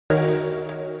There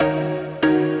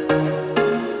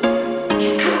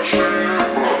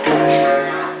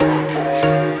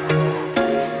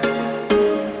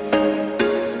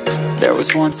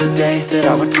was once a day that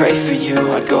I would pray for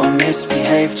you. I'd go and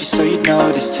misbehave just so you'd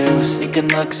notice too. Sneaking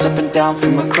looks up and down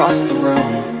from across the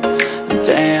room. And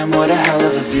damn, what a hell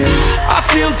of a view. I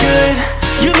feel good,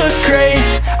 you look great,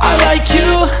 I like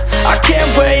you, I can't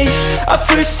wait. A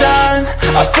first time,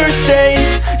 a first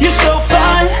date. You're so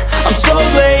fine, I'm so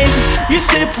late. You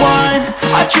sip wine,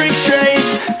 I drink straight.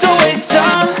 Don't waste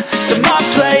time to my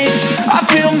place. I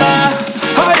feel my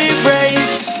heart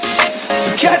erase. So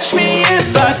catch me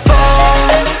if I fall.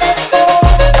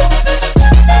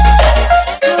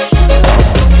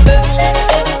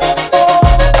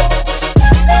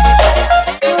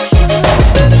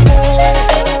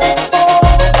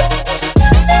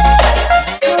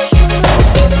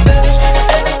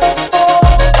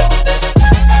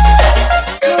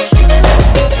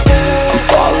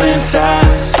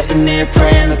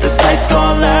 Praying that this night's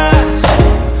gonna last.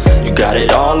 You got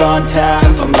it all on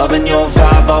tap, I'm loving your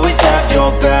vibe, always have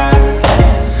your back.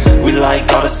 We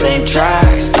like all the same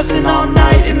tracks, listen all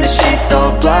night in the sheets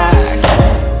all black.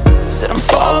 Said I'm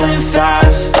falling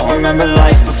fast, don't remember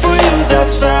life before you,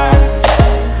 that's fact.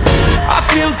 I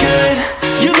feel good,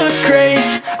 you look great,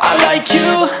 I like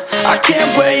you, I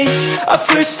can't wait. A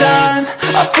first time,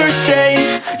 a first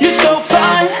date. You're so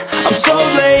fine, I'm so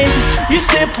late. You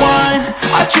sip wine,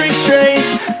 I drink straight.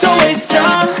 Don't waste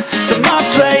time to my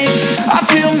place. I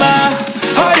feel my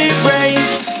heart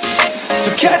erase. So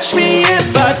catch me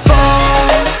if I fall.